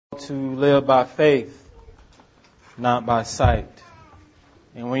to live by faith, not by sight.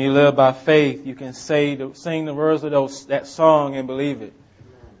 And when you live by faith, you can sing the words of that song and believe it.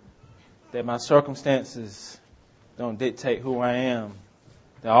 That my circumstances don't dictate who I am.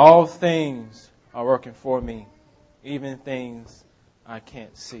 That all things are working for me, even things I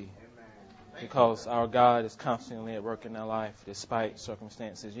can't see. Because our God is constantly at work in our life despite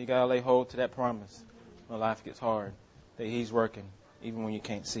circumstances. You got to lay hold to that promise when life gets hard, that He's working even when you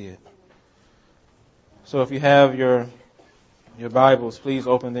can't see it. So if you have your Bibles, please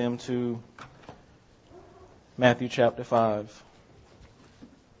open them to Matthew chapter 5.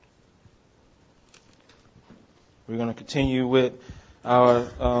 We're going to continue with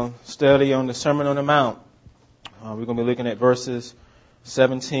our study on the Sermon on the Mount. We're going to be looking at verses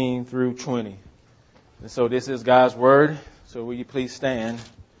 17 through 20. And so this is God's Word. So will you please stand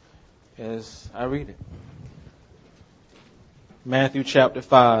as I read it. Matthew chapter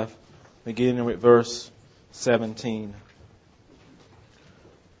 5, beginning with verse 17.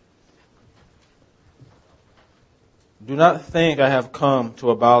 Do not think I have come to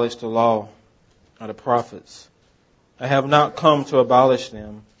abolish the law or the prophets. I have not come to abolish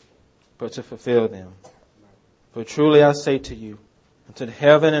them, but to fulfill them. For truly I say to you, until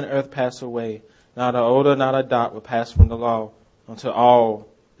heaven and earth pass away, not a iota, not a dot will pass from the law until all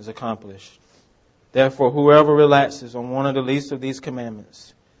is accomplished. Therefore, whoever relaxes on one of the least of these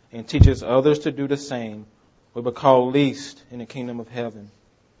commandments and teaches others to do the same will be called least in the kingdom of heaven.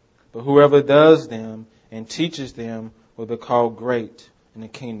 But whoever does them and teaches them will be called great in the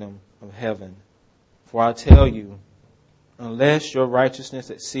kingdom of heaven. For I tell you, unless your righteousness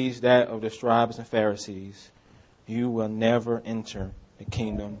exceeds that of the scribes and Pharisees, you will never enter the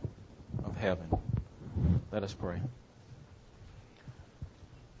kingdom of heaven. Let us pray.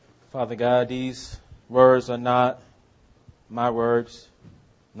 Father God, these words are not my words,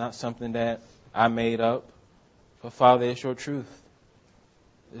 not something that I made up. But Father, it's your truth.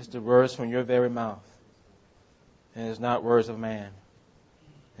 It's the words from your very mouth. And it's not words of man.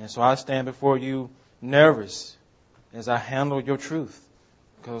 And so I stand before you nervous as I handle your truth,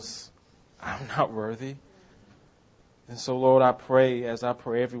 because I'm not worthy. And so, Lord, I pray, as I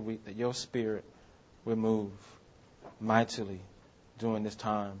pray every week, that your Spirit will move mightily during this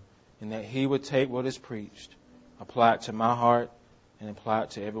time, and that He would take what is preached, apply it to my heart, and apply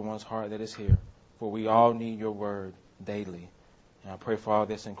it to everyone's heart that is here. For we all need your word daily. And I pray for all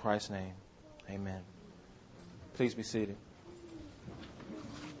this in Christ's name. Amen. Please be seated.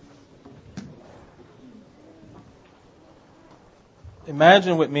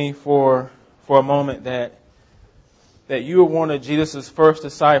 Imagine with me for a moment that you are one of Jesus' first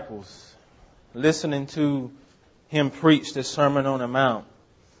disciples, listening to Him preach the Sermon on the Mount.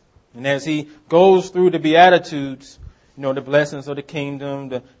 And as He goes through the Beatitudes, the blessings of the kingdom,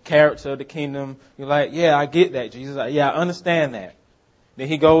 the character of the kingdom, you're like, yeah, I get that, Jesus. Yeah, I understand that. Then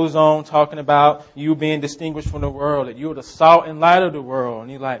He goes on talking about you being distinguished from the world, that you're the salt and light of the world.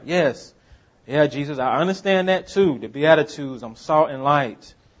 And you're like, yes, yeah, Jesus, I understand that too. The Beatitudes, I'm salt and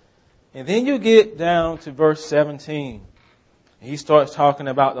light. And then you get down to verse 17. And He starts talking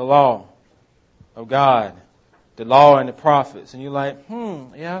about the law of God, the law and the prophets. And you're like,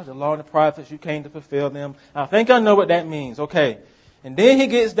 yeah, the law and the prophets, you came to fulfill them. I think I know what that means. Okay. And then He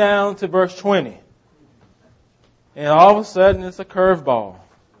gets down to verse 20. And all of a sudden it's a curveball.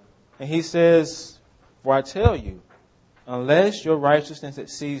 And He says, for I tell you, unless your righteousness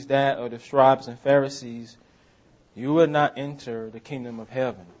exceeds that of the scribes and Pharisees, you will not enter the kingdom of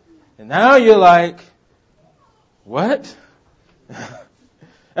heaven. And now you're like, what?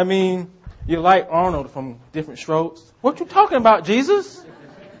 I mean, you're like Arnold from Different Strokes. What you talking about, Jesus?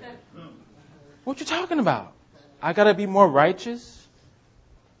 What you talking about? I got to be more righteous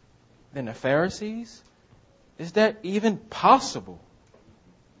than the Pharisees? Is that even possible?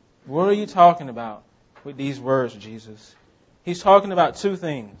 What are you talking about with these words, Jesus? He's talking about two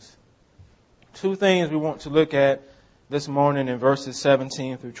things. Two things we want to look at this morning in verses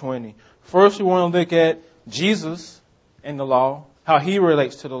 17 through 20. First, we want to look at Jesus and the law, how He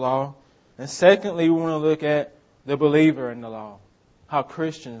relates to the law. And secondly, we want to look at the believer in the law, how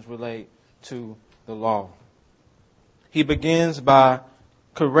Christians relate to the law. He begins by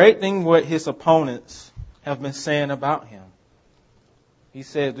correcting what His opponents have been saying about Him. He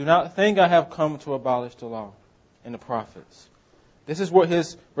says, do not think I have come to abolish the law and the prophets. This is what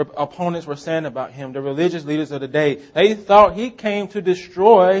His opponents were saying about Him, the religious leaders of the day. They thought He came to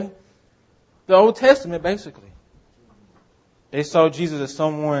destroy the Old Testament, basically. They saw Jesus as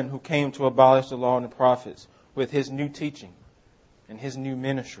someone who came to abolish the law and the prophets with His new teaching and His new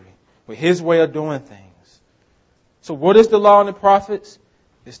ministry, with His way of doing things. So what is the law and the prophets?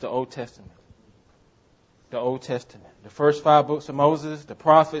 It's the Old Testament. The Old Testament. The first 5 books of Moses, the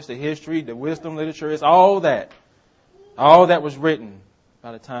prophets, the history, the wisdom literature, it's all that. All that was written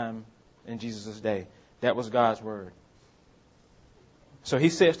by the time in Jesus' day. That was God's Word. So He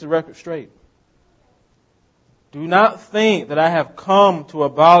sets the record straight. Do not think that I have come to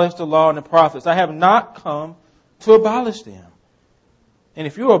abolish the law and the prophets. I have not come to abolish them. And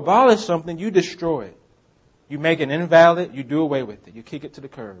if you abolish something, you destroy it. You make it invalid, you do away with it. You kick it to the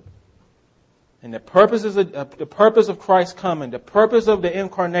curb. And the purpose of Christ coming, the purpose of the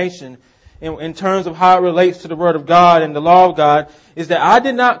incarnation in terms of how it relates to the Word of God and the law of God is that I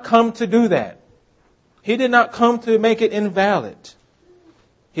did not come to do that. He did not come to make it invalid.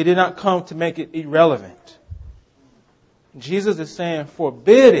 He did not come to make it irrelevant. Jesus is saying,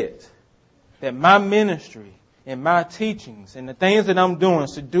 forbid it that my ministry and my teachings and the things that I'm doing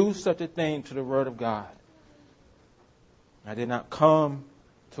should do such a thing to the Word of God. I did not come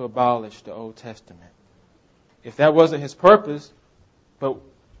to abolish the Old Testament. If that wasn't His purpose, but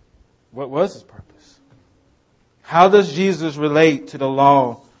what was His purpose? How does Jesus relate to the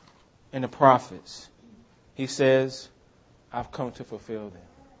law and the prophets? He says, I've come to fulfill them.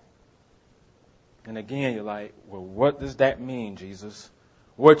 And again, you're like, well, what does that mean, Jesus?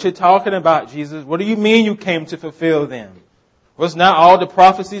 What you're talking about, Jesus? What do you mean you came to fulfill them? Was not all the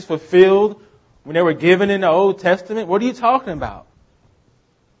prophecies fulfilled when they were given in the Old Testament? What are you talking about?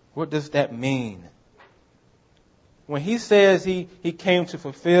 What does that mean? When He says He came to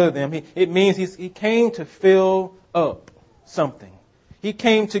fulfill them, it means He came to fill up something. He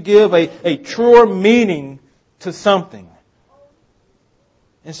came to give a truer meaning to something.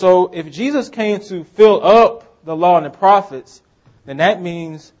 And so if Jesus came to fill up the law and the prophets, then that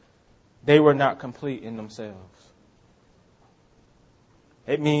means they were not complete in themselves.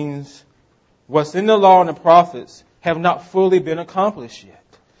 It means what's in the law and the prophets have not fully been accomplished yet.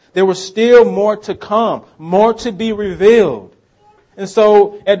 There was still more to come, more to be revealed. And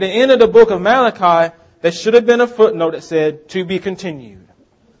so at the end of the book of Malachi, there should have been a footnote that said, to be continued,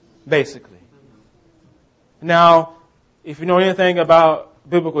 basically. Now, if you know anything about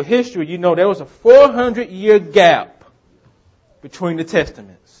biblical history, you know there was a 400-year gap between the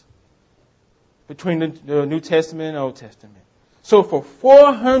testaments, between the New Testament and Old Testament. So for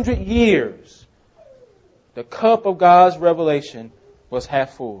 400 years, the cup of God's revelation was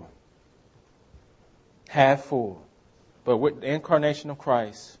half full. Half full. But with the incarnation of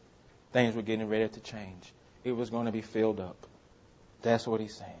Christ, things were getting ready to change. It was going to be filled up. That's what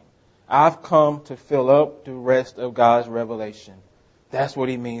He's saying. I've come to fill up the rest of God's revelation. That's what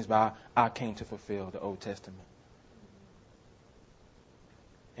He means by I came to fulfill the Old Testament.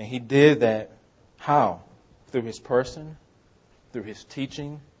 And He did that how? Through His person, through His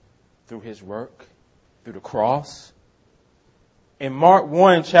teaching, through His work, through the cross. In Mark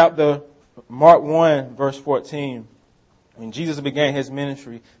 1, verse 14, when Jesus began His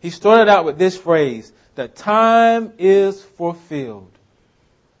ministry, He started out with this phrase, the time is fulfilled.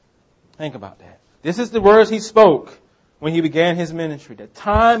 Think about that. This is the words He spoke when He began His ministry. The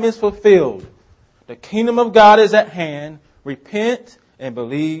time is fulfilled. The kingdom of God is at hand. Repent and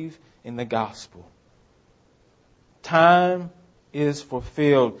believe in the gospel. Time is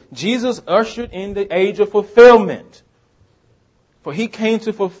fulfilled. Jesus ushered in the age of fulfillment. For He came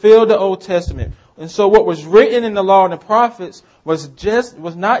to fulfill the Old Testament. And so what was written in the law and the prophets was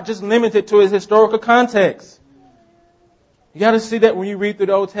not just limited to its historical context. You got to see that when you read through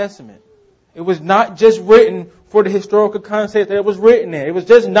the Old Testament. It was not just written for the historical context that it was written in. It was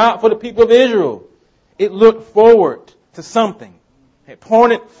just not for the people of Israel. It looked forward to something. It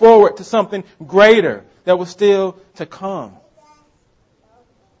pointed forward to something greater that was still to come.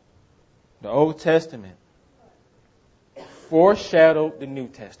 The Old Testament foreshadowed the New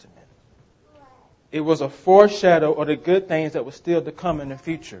Testament. It was a foreshadow of the good things that were still to come in the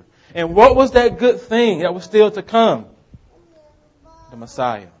future. And what was that good thing that was still to come? The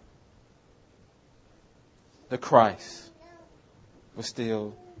Messiah. The Christ was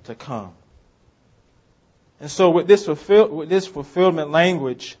still to come. And so with this fulfillment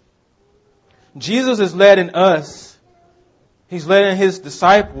language, Jesus is letting us, He's letting His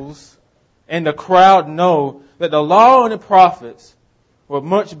disciples and the crowd know that the law and the prophets were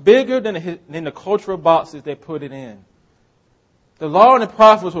much bigger than the cultural boxes they put it in. The law and the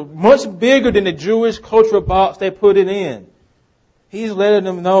prophets were much bigger than the Jewish cultural box they put it in. He's letting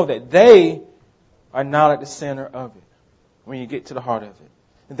them know that they are not at the center of it when you get to the heart of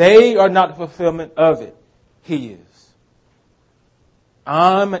it. They are not the fulfillment of it. He is.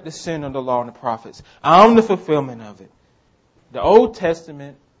 I'm at the center of the law and the prophets. I'm the fulfillment of it. The Old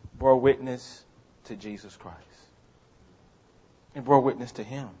Testament bore witness to Jesus Christ. and bore witness to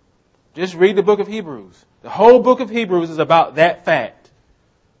Him. Just read the book of Hebrews. The whole book of Hebrews is about that fact.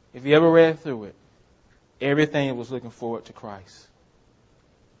 If you ever read through it, everything was looking forward to Christ.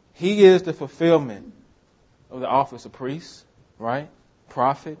 He is the fulfillment of the office of priest, right?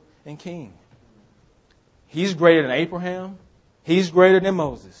 Prophet and king. He's greater than Abraham. He's greater than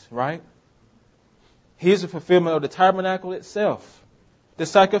Moses, right? He's the fulfillment of the tabernacle itself. The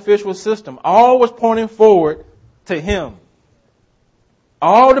sacrificial system. All was pointing forward to Him.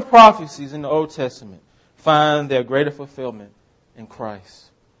 All the prophecies in the Old Testament find their greater fulfillment in Christ.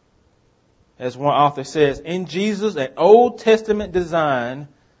 As one author says, in Jesus, an Old Testament design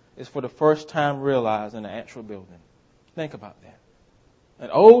is for the first time realized in an actual building. Think about that.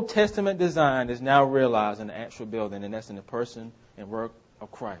 An Old Testament design is now realized in the actual building, and that's in the person and work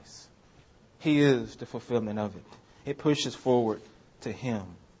of Christ. He is the fulfillment of it. It pushes forward to Him.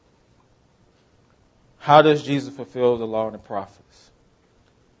 How does Jesus fulfill the law and the prophets?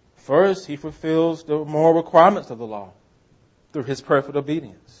 First, He fulfills the moral requirements of the law through His perfect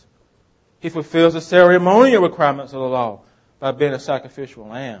obedience. He fulfills the ceremonial requirements of the law by being a sacrificial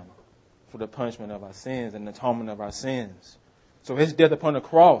lamb for the punishment of our sins and the atonement of our sins. So His death upon the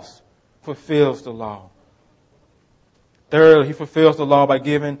cross fulfills the law. Third, He fulfills the law by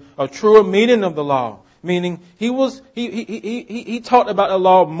giving a truer meaning of the law. Meaning, He talked about the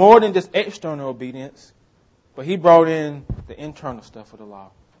law more than just external obedience, but He brought in the internal stuff of the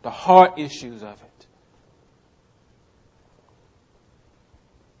law, the heart issues of it.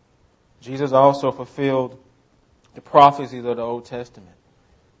 Jesus also fulfilled the prophecies of the Old Testament.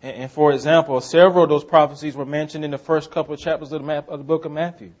 And for example, several of those prophecies were mentioned in the first couple of chapters of the book of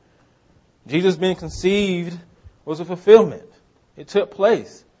Matthew. Jesus being conceived was a fulfillment. It took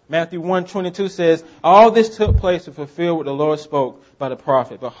place. Matthew 1:22 says, all this took place to fulfill what the Lord spoke by the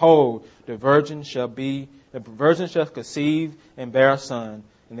prophet. Behold, the virgin shall conceive and bear a son,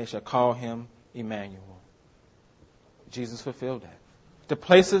 and they shall call him Emmanuel. Jesus fulfilled that. The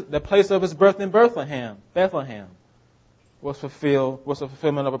place of His birth in Bethlehem, was a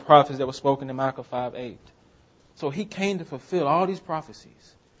fulfillment of a prophecy that was spoken in Micah 5:8. So He came to fulfill all these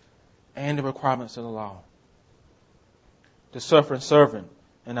prophecies and the requirements of the law. The suffering servant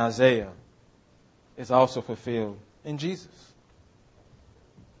in Isaiah is also fulfilled in Jesus.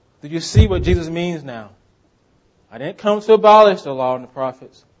 Do you see what Jesus means now? I didn't come to abolish the law and the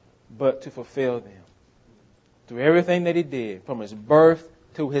prophets, but to fulfill them. Through everything that He did, from His birth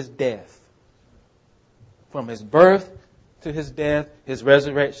to His death. From His birth to His death, His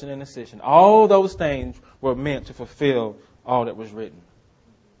resurrection and ascension. All those things were meant to fulfill all that was written.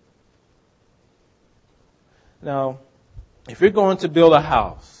 Now, if you're going to build a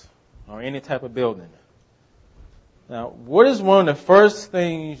house or any type of building, now, what is one of the first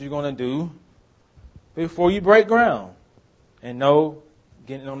things you're going to do before you break ground? And no,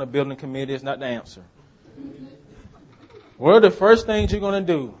 getting on the building committee is not the answer. What are the first things you're going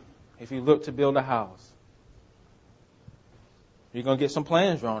to do if you look to build a house? You're going to get some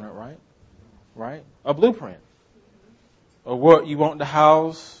plans drawn up, right? Right? A blueprint of what you want the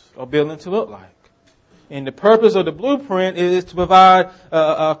house or building to look like. And the purpose of the blueprint is to provide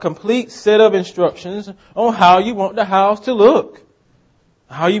a complete set of instructions on how you want the house to look,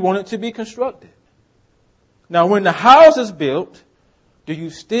 how you want it to be constructed. Now, when the house is built, do you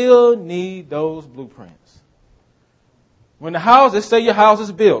still need those blueprints? When the house, let's say your house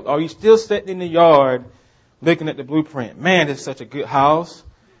is built, are you still sitting in the yard looking at the blueprint? Man, this is such a good house.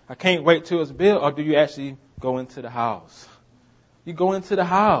 I can't wait till it's built. Or do you actually go into the house? You go into the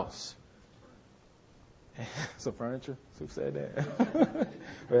house. Some furniture? Who said that?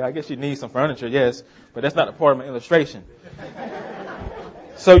 Well, I guess you need some furniture, yes. But that's not a part of my illustration.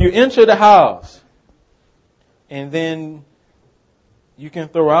 So you enter the house. And then you can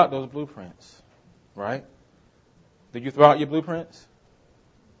throw out those blueprints. Right? Do you throw out your blueprints?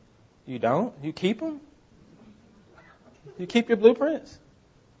 You don't? You keep them? You keep your blueprints?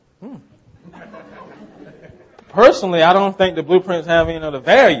 Personally, I don't think the blueprints have any other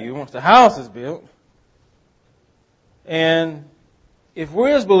value once the house is built. And if we're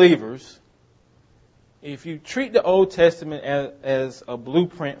as believers, if you treat the Old Testament as a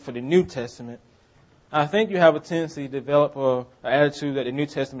blueprint for the New Testament, I think you have a tendency to develop an attitude that the New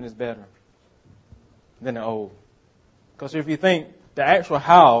Testament is better than the Old. Because if you think the actual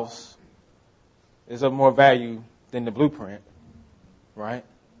house is of more value than the blueprint, right?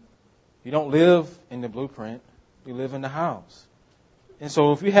 You don't live in the blueprint, you live in the house. And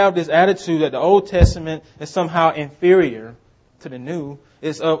so if you have this attitude that the Old Testament is somehow inferior to the New,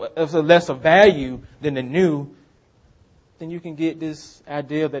 is of less of value than the New, then you can get this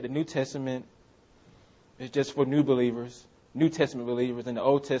idea that the New Testament is just for new believers New Testament believers, and the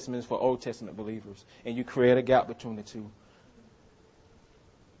Old Testament is for Old Testament believers. And you create a gap between the two.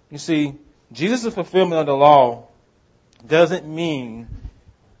 You see, Jesus' fulfillment of the law doesn't mean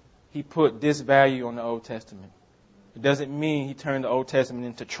he put this value on the Old Testament. It doesn't mean he turned the Old Testament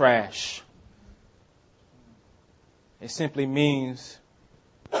into trash. It simply means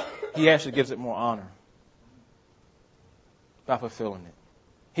he actually gives it more honor by fulfilling it.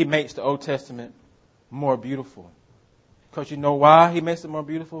 He makes the Old Testament more beautiful. Because you know why he makes it more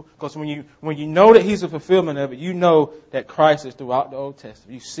beautiful? Because when you know that he's the fulfillment of it, you know that Christ is throughout the Old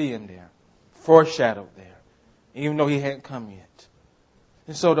Testament. You see him there, foreshadowed there, even though he hadn't come yet.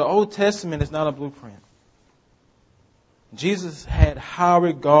 And so the Old Testament is not a blueprint. Jesus had high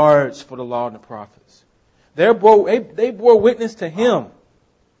regards for the law and the prophets. They bore witness to him.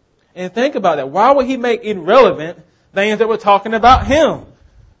 And think about that. Why would he make irrelevant things that were talking about him?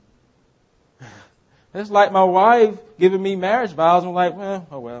 It's like my wife giving me marriage vows. I'm like,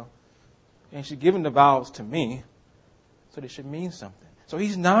 well. And she's giving the vows to me, so they should mean something. So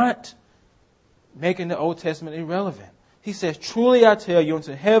he's not making the Old Testament irrelevant. He says, truly I tell you,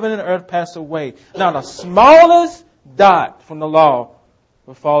 until heaven and earth pass away, not the smallest dot from the law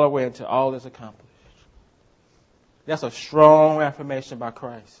will fall away until all is accomplished. That's a strong affirmation by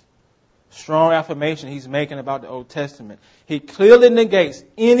Christ. Strong affirmation he's making about the Old Testament. He clearly negates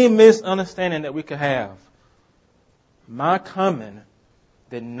any misunderstanding that we could have. My coming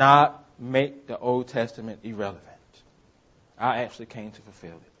did not make the Old Testament irrelevant. I actually came to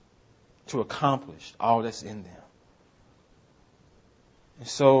fulfill it, to accomplish all that's in them. And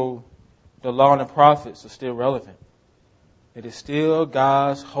so the law and the prophets are still relevant. It is still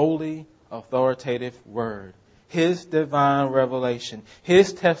God's holy, authoritative word. His divine revelation,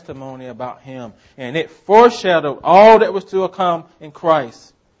 His testimony about Him. And it foreshadowed all that was to come in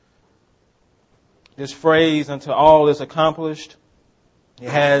Christ. This phrase, until all is accomplished, it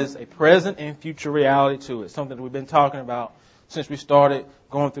has a present and future reality to it. Something that we've been talking about since we started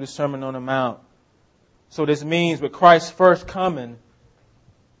going through the Sermon on the Mount. So this means with Christ's first coming,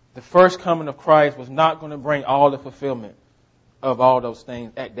 the first coming of Christ was not going to bring all the fulfillment of all those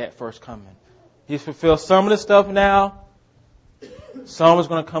things at that first coming. He's fulfilled some of the stuff now. Some is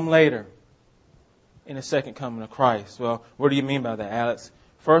going to come later in the second coming of Christ. Well, what do you mean by that, Alex?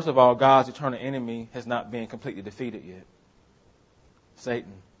 First of all, God's eternal enemy has not been completely defeated yet.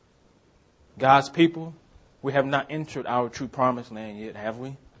 Satan. God's people, we have not entered our true promised land yet, have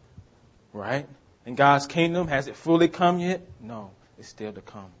we? Right? And God's kingdom, has it fully come yet? No, it's still to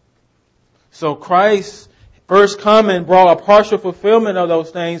come. So Christ first coming brought a partial fulfillment of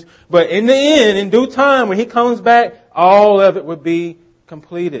those things. But in the end, in due time, when He comes back, all of it would be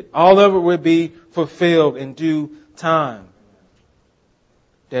completed. All of it would be fulfilled in due time.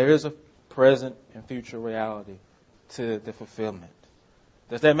 There is a present and future reality to the fulfillment.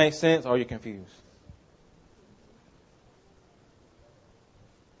 Does that make sense, or are you confused?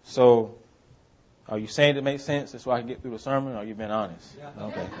 So, are you saying it makes sense so I can get through the sermon, or are you being honest? Yeah.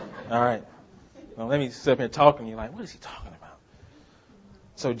 Okay. All right. Well, let me sit up here talking. You're like, what is he talking about?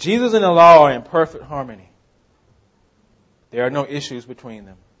 So Jesus and the law are in perfect harmony. There are no issues between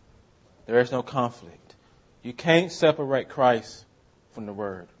them. There is no conflict. You can't separate Christ from the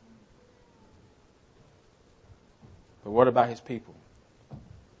Word. But what about His people?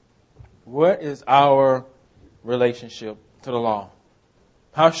 What is our relationship to the law?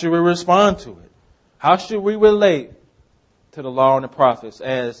 How should we respond to it? How should we relate to the law and the prophets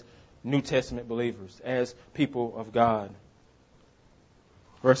as New Testament believers, as people of God?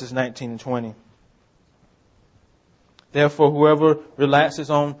 Verses 19 and 20. Therefore, whoever relaxes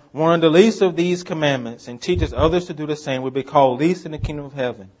on one of the least of these commandments and teaches others to do the same will be called least in the kingdom of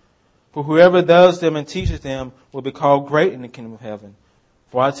heaven. For whoever does them and teaches them will be called great in the kingdom of heaven.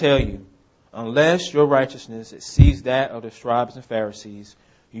 For I tell you, unless your righteousness exceeds that of the scribes and Pharisees,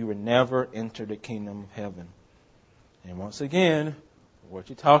 you will never enter the kingdom of heaven. And once again, what are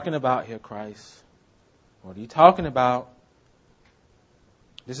you talking about here, Christ? What are you talking about?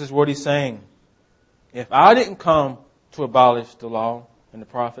 This is what He's saying. If I didn't come to abolish the law and the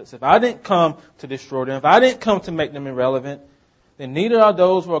prophets, if I didn't come to destroy them, if I didn't come to make them irrelevant, then neither are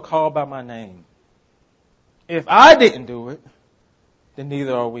those who are called by my name. If I didn't do it, then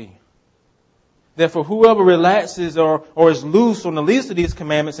neither are we. Therefore, whoever relaxes or is loose on the least of these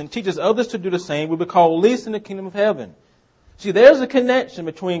commandments and teaches others to do the same will be called least in the kingdom of heaven. See, there's a connection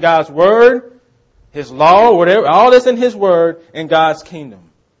between God's Word, His law, whatever, all that's in His Word, and God's kingdom.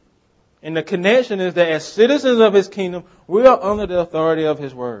 And the connection is that as citizens of His kingdom, we are under the authority of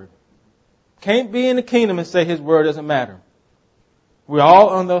His Word. Can't be in the kingdom and say His Word doesn't matter. We're all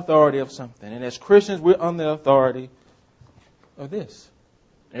under the authority of something. And as Christians, we're under the authority of this.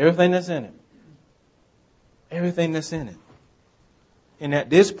 Everything that's in it. Everything that's in it. And at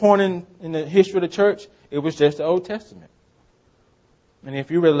this point in the history of the church, it was just the Old Testament. And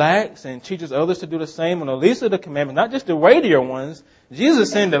if you relax and teaches others to do the same on the least of the commandments, not just the weightier ones,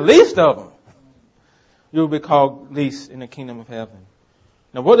 Jesus said the least of them, you will be called least in the kingdom of heaven.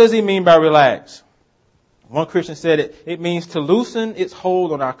 Now, what does he mean by relax? One Christian said it means to loosen its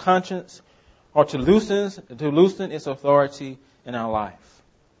hold on our conscience or to loosen its authority in our life.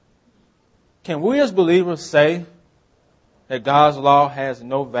 Can we as believers say that God's law has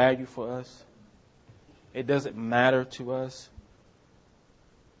no value for us? It doesn't matter to us?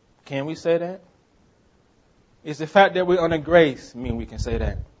 Can we say that? Is the fact that we're under grace mean we can say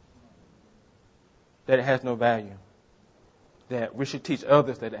that? That it has no value? That we should teach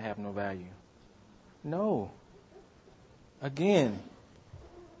others that it have no value? No. Again,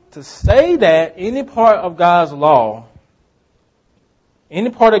 to say that any part of God's law, any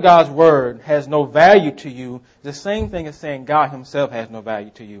part of God's word has no value to you, is the same thing as saying God himself has no value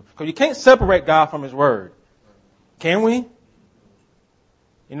to you. Because you can't separate God from his word. Can we?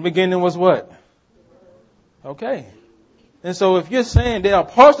 In the beginning was what? Okay. And so if you're saying there are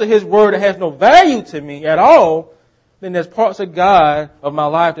parts of his word that has no value to me at all, then there's parts of God, of my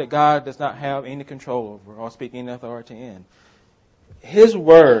life, that God does not have any control over or speak any authority in. His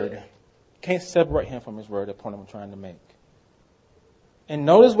word, can't separate him from his word, the point I'm trying to make. And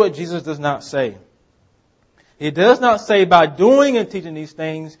notice what Jesus does not say. He does not say by doing and teaching these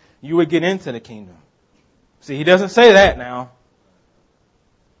things, you would get into the kingdom. See, he doesn't say that now.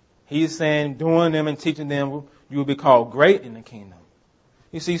 He's saying doing them and teaching them, you will be called great in the kingdom.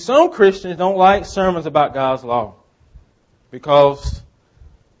 You see, some Christians don't like sermons about God's law because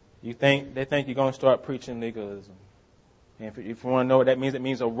they think you're going to start preaching legalism. And if you want to know what that means, it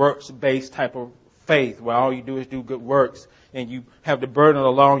means a works-based type of faith where all you do is do good works and you have the burden of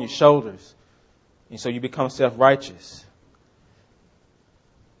the law on your shoulders. And so you become self-righteous.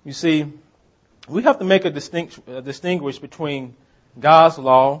 You see, we have to make a distinguish between God's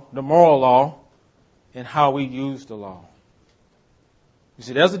law, the moral law, and how we use the law. You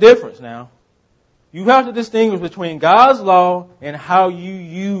see, there's a difference now. You have to distinguish between God's law and how you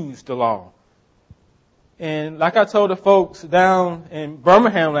use the law. And like I told the folks down in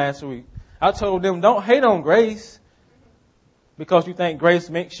Birmingham last week, I told them, don't hate on grace because you think grace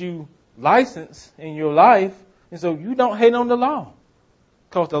makes you licensed in your life. And so you don't hate on the law.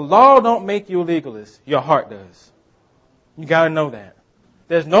 Because the law don't make you a legalist. Your heart does. You got to know that.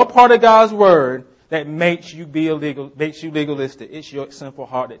 There's no part of God's word that makes you legalistic. It's your sinful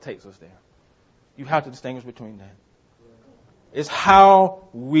heart that takes us there. You have to distinguish between that. It's how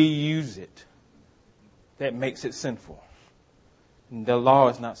we use it that makes it sinful. The law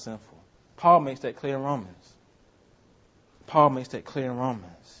is not sinful. Paul makes that clear in Romans.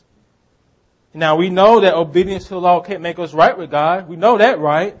 Now we know that obedience to the law can't make us right with God. We know that,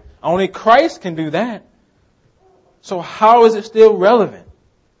 right? Only Christ can do that. So how is it still relevant?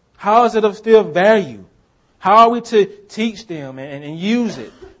 How is it of still value? How are we to teach them and use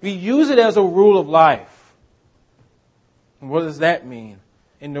it? We use it as a rule of life. And what does that mean?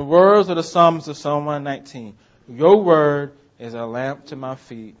 In the words of the Psalms of Psalm 119, your word is a lamp to my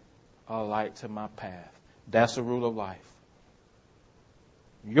feet, a light to my path. That's a rule of life.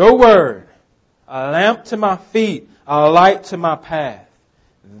 Your word, a lamp to my feet, a light to my path.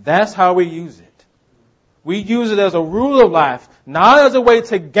 That's how we use it. We use it as a rule of life, not as a way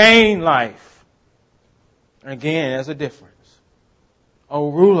to gain life. Again, there's a difference. A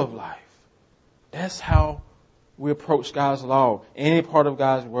rule of life. That's how we approach God's law, any part of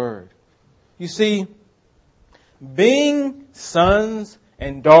God's word. You see, being sons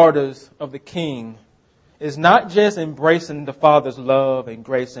and daughters of the King is not just embracing the Father's love and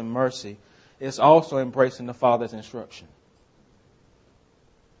grace and mercy. It's also embracing the Father's instruction.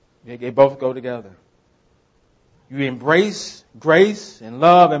 They both go together. You embrace grace and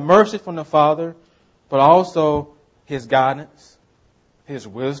love and mercy from the Father, but also His guidance, His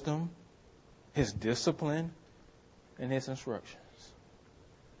wisdom, His discipline, and His instructions.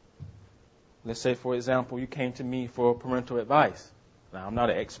 Let's say, for example, you came to me for parental advice. Now, I'm not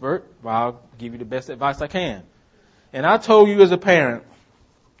an expert, but I'll give you the best advice I can. And I told you as a parent,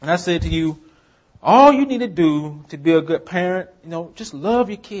 and I said to you, all you need to do to be a good parent, just love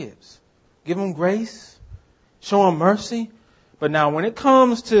your kids. Give them grace. Show them mercy. But now when it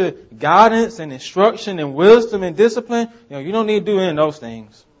comes to guidance and instruction and wisdom and discipline, you don't need to do any of those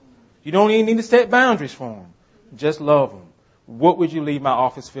things. You don't even need to set boundaries for them. Just love them. What would you leave my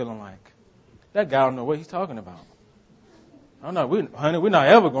office feeling like? That guy don't know what he's talking about. I don't know, honey, we're not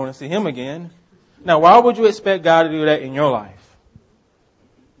ever going to see him again. Now, why would you expect God to do that in your life?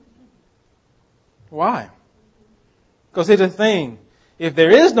 Why? Because here's the thing. If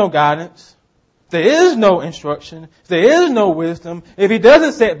there is no guidance, there is no instruction, there is no wisdom, if He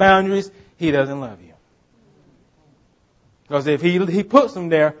doesn't set boundaries, He doesn't love you. Because if He puts them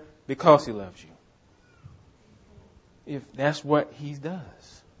there because He loves you. If that's what He does.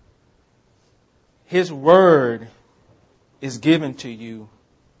 His Word is given to you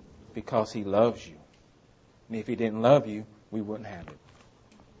because He loves you. And if He didn't love you, we wouldn't have it.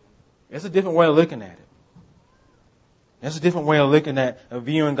 That's a different way of looking at it. That's a different way of looking at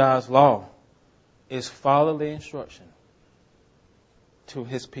viewing God's law. Is follow the instruction to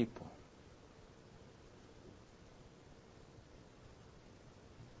His people.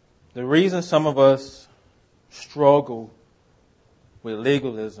 The reason some of us struggle with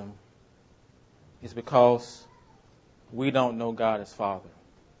legalism is because we don't know God as Father.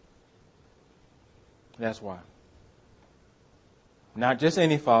 That's why. Not just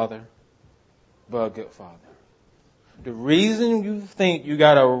any father, but a good father. The reason you think you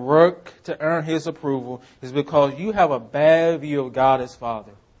got to work to earn His approval is because you have a bad view of God as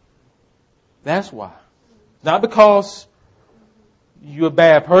Father. That's why. Not because you're a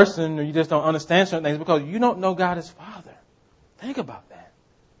bad person or you just don't understand certain things, because you don't know God as Father. Think about that.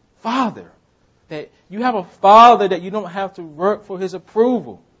 Father. That you have a Father that you don't have to work for His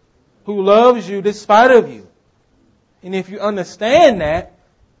approval, who loves you despite of you. And if you understand that,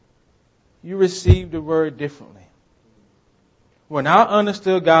 you receive the Word differently. When I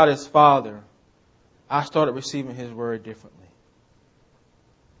understood God as Father, I started receiving His Word differently.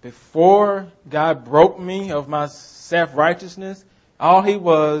 Before God broke me of my self-righteousness, all He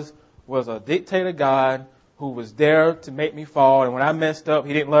was a dictator God who was there to make me fall. And when I messed up,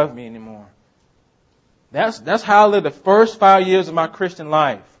 He didn't love me anymore. That's how I lived the first 5 years of my Christian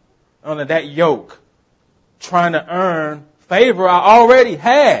life, under that yoke, trying to earn favor I already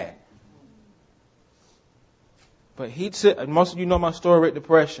had. But He took, most of you know my story with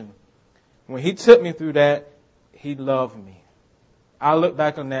depression. When He took me through that, He loved me. I look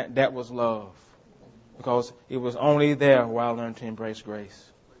back on that, that was love. Because it was only there where I learned to embrace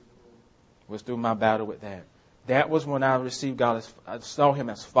grace. It was through my battle with that. That was when I received God as, I saw Him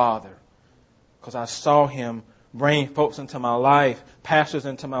as Father. Because I saw Him bring folks into my life, pastors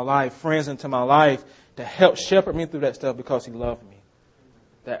into my life, friends into my life, to help shepherd me through that stuff because He loved me.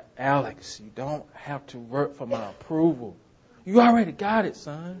 That, Alex, you don't have to work for my approval. You already got it,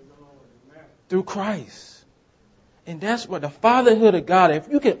 son. Through Christ. And that's what the fatherhood of God, if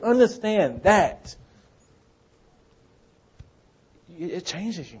you can understand that, it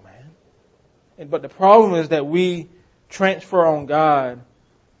changes you, man. But the problem is that we transfer on God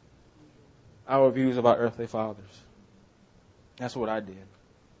our views of our earthly fathers. That's what I did.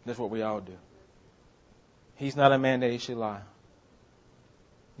 That's what we all do. He's not a man that He should lie.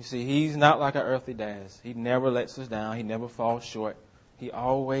 You see, He's not like our earthly dads. He never lets us down. He never falls short. He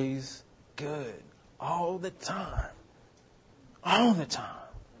always good. All the time. All the time.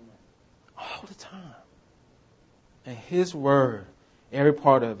 All the time. And His Word, every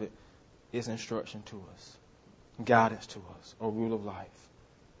part of it, is instruction to us. Guidance to us. A rule of life.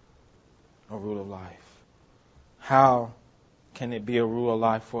 A rule of life. How can it be a rule of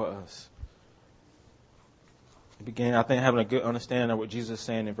life for us? Begin, I think, having a good understanding of what Jesus is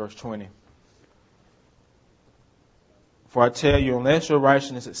saying in verse 20. For I tell you, unless your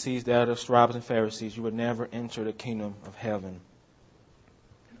righteousness exceeds that of the scribes and Pharisees, you will never enter the kingdom of heaven.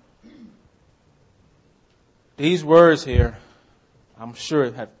 These words here, I'm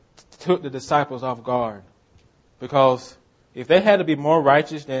sure, have took the disciples off guard. Because if they had to be more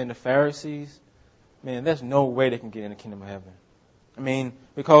righteous than the Pharisees, man, there's no way they can get in the kingdom of heaven. I mean,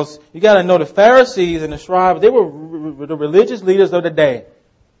 because you got to know the Pharisees and the scribes, they were the religious leaders of the day.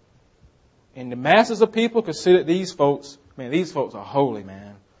 And the masses of people considered these folks, man, these folks are holy,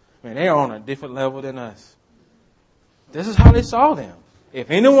 man. Man, they're on a different level than us. This is how they saw them.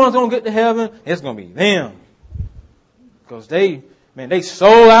 If anyone's going to get to heaven, it's going to be them. Because they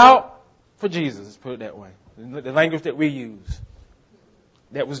sold out for Jesus, let's put it that way. The language that we use.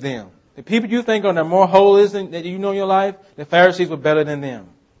 That was them. The people you think are more holy that you know in your life, the Pharisees were better than them.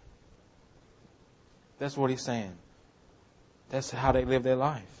 That's what He's saying. That's how they live their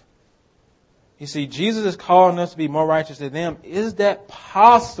life. You see, Jesus is calling us to be more righteous than them. Is that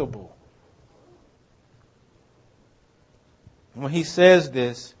possible? When He says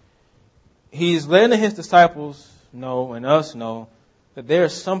this, He's letting His disciples know and us know that there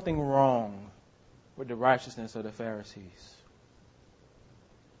is something wrong with the righteousness of the Pharisees.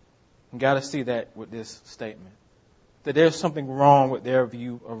 You got to see that with this statement. That there's something wrong with their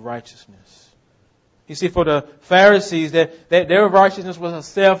view of righteousness. You see, for the Pharisees, that their righteousness was a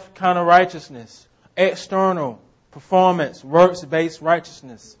self kind of righteousness. external, performance, works-based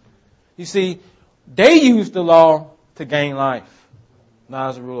righteousness. You see, they used the law to gain life, not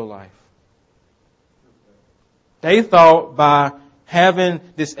as a rule of life. They thought by having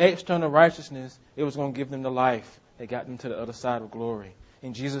this external righteousness, it was going to give them the life that got them to the other side of glory.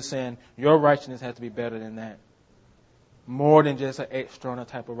 And Jesus saying, your righteousness has to be better than that. More than just an external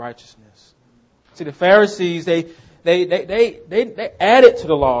type of righteousness. See, the Pharisees, they added to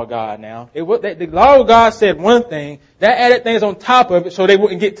the law of God now. The law of God said one thing, that added things on top of it so they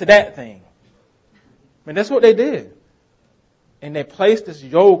wouldn't get to that thing. I mean, that's what they did. And they placed this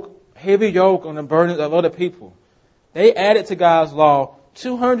yoke, heavy yoke on the burdens of other people. They added to God's law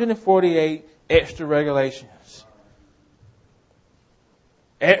 248 extra regulations.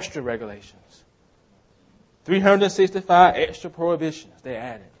 Extra regulations. 365 extra prohibitions they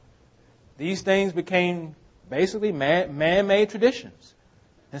added. These things became basically man-made traditions.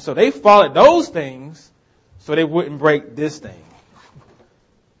 And so they followed those things so they wouldn't break this thing.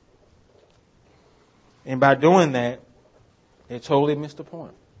 And by doing that, they totally missed the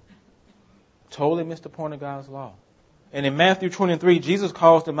point. Totally missed the point of God's law. And in Matthew 23, Jesus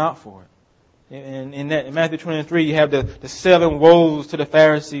calls them out for it. In Matthew 23, you have the 7 woes to the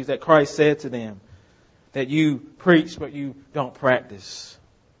Pharisees that Christ said to them. That you preach, but you don't practice.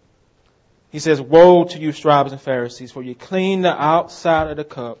 He says, woe to you, scribes and Pharisees, for you clean the outside of the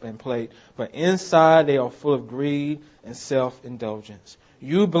cup and plate, but inside they are full of greed and self-indulgence.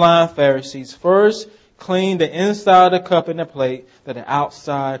 You blind Pharisees, first clean the inside of the cup and the plate, that the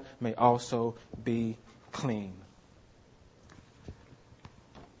outside may also be clean.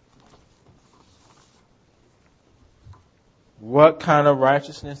 What kind of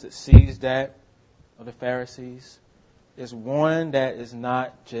righteousness exceeds that of the Pharisees? Is one that is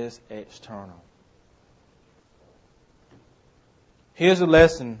not just external. Here's a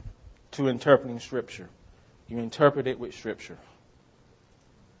lesson to interpreting Scripture. You interpret it with Scripture.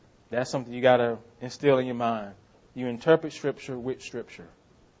 That's something you got to instill in your mind. You interpret Scripture with Scripture.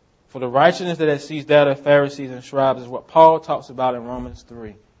 For the righteousness that exceeds that of Pharisees and scribes is what Paul talks about in Romans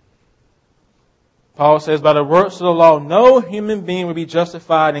 3. Paul says, by the works of the law, no human being will be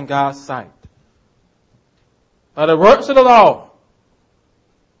justified in God's sight. By the works of the law,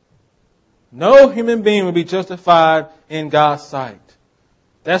 no human being will be justified in God's sight.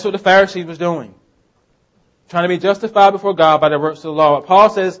 That's what the Pharisees was doing. Trying to be justified before God by the works of the law. But Paul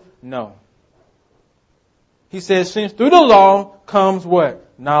says, no. He says, since through the law comes what?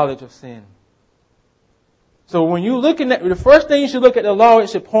 Knowledge of sin. So when you look at that, the first thing you should look at the law, it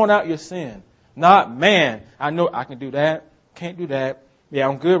should point out your sin. Not, man, I know I can do that, can't do that. Yeah,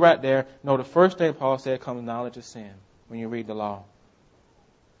 I'm good right there. No, the first thing Paul said comes knowledge of sin when you read the law.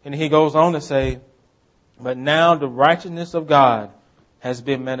 And he goes on to say, but now the righteousness of God has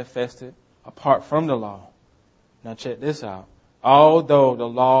been manifested apart from the law. Now check this out. Although the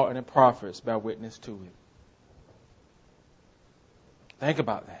law and the prophets bear witness to it. Think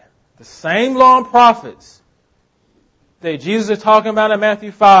about that. The same law and prophets that Jesus is talking about in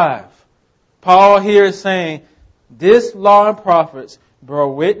Matthew 5. Paul here is saying, this law and prophets bear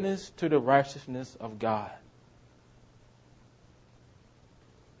witness to the righteousness of God.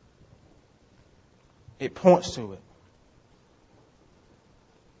 It points to it.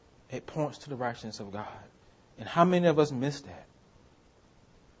 It points to the righteousness of God. And how many of us miss that?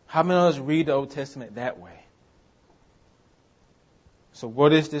 How many of us read the Old Testament that way? So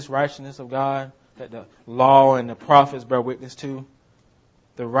what is this righteousness of God that the law and the prophets bear witness to?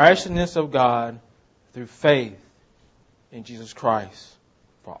 The righteousness of God through faith in Jesus Christ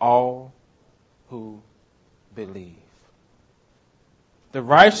for all who believe. The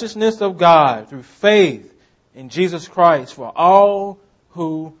righteousness of God through faith in Jesus Christ for all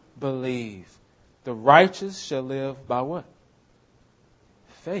who believe. The righteous shall live by what?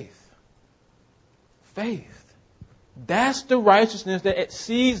 Faith. Faith. That's the righteousness that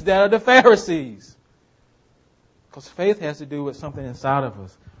exceeds that of the Pharisees. Because faith has to do with something inside of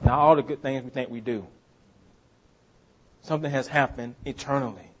us. Not all the good things we think we do. Something has happened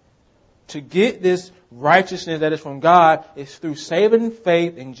eternally. To get this righteousness that is from God is through saving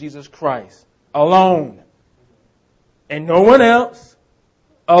faith in Jesus Christ. Alone. And no one else.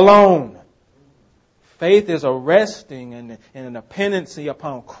 Alone. Faith is a resting and a dependency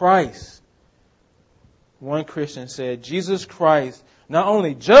upon Christ. One Christian said, Jesus Christ not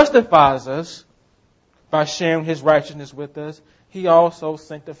only justifies us by sharing His righteousness with us, He also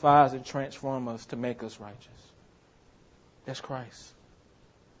sanctifies and transforms us to make us righteous. That's Christ.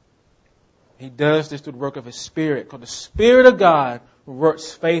 He does this through the work of His Spirit, because the Spirit of God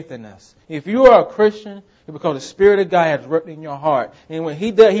works faith in us. If you are a Christian, Because the Spirit of God has worked in your heart. And when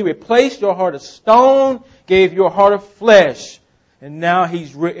He did, He replaced your heart of stone, gave you a heart of flesh. And now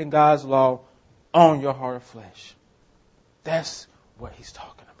He's written God's law on your heart of flesh. That's what He's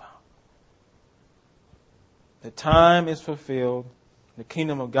talking about. The time is fulfilled. The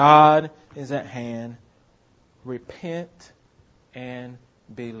kingdom of God is at hand. Repent and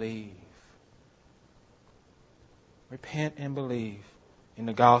believe. Repent and believe in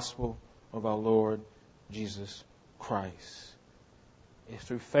the gospel of our Lord Jesus Christ. It's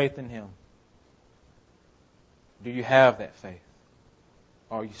through faith in Him. Do you have that faith?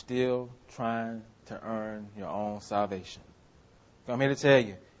 Or are you still trying to earn your own salvation? I'm here to tell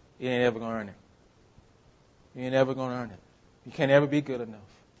you, you ain't ever going to earn it. You ain't ever going to earn it. You can't ever be good enough.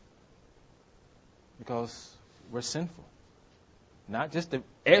 Because we're sinful. Not just the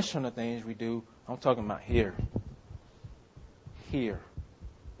external things we do. I'm talking about here. Here,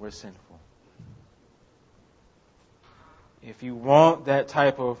 we're sinful. If you want that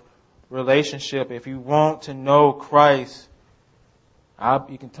type of relationship, if you want to know Christ,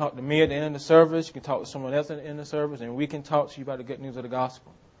 you can talk to me at the end of the service. You can talk to someone else at the end of the service, and we can talk to you about the good news of the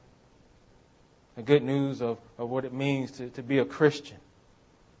gospel. The good news of what it means to be a Christian.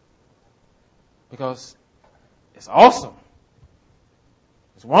 Because it's awesome.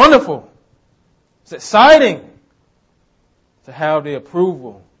 It's wonderful. It's exciting to have the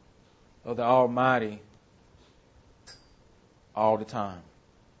approval of the Almighty all the time.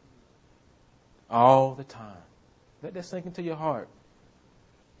 All the time. Let that sink into your heart.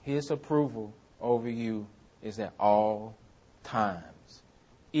 His approval over you is at all times.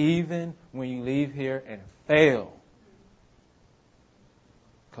 Even when you leave here and fail.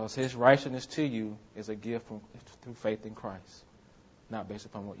 Because His righteousness to you is a gift through faith in Christ. Not based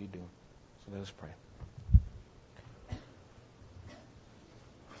upon what you do. So let us pray.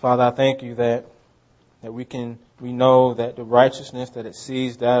 Father, I thank you that we know that the righteousness that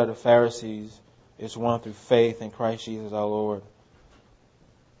exceeds that of the Pharisees is won through faith in Christ Jesus our Lord.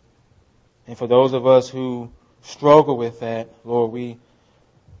 And for those of us who struggle with that, Lord,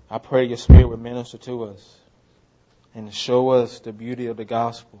 I pray your Spirit would minister to us and show us the beauty of the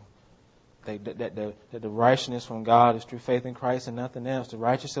gospel. That the righteousness from God is through faith in Christ and nothing else. The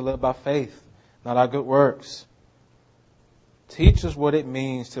righteous are live by faith, not our good works. Teach us what it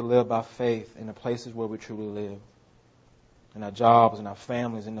means to live by faith in the places where we truly live. In our jobs, in our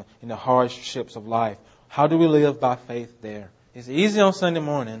families, in the hardships of life. How do we live by faith there? It's easy on Sunday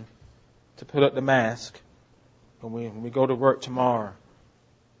morning to put up the mask. But when we go to work tomorrow,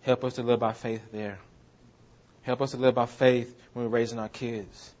 help us to live by faith there. Help us to live by faith when we're raising our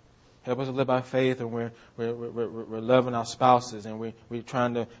kids. Help us to live by faith when we're loving our spouses and we're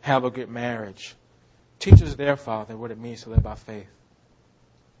trying to have a good marriage. Teach us there, Father, what it means to live by faith.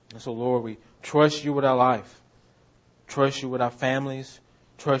 And so, Lord, we trust you with our life. Trust you with our families.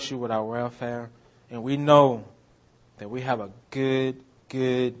 Trust you with our welfare. And we know that we have a good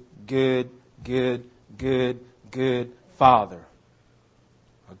Father.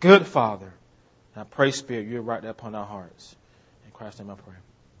 A good Father. And I pray, Spirit, you write that upon our hearts. In Christ's name I pray.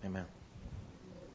 Amen.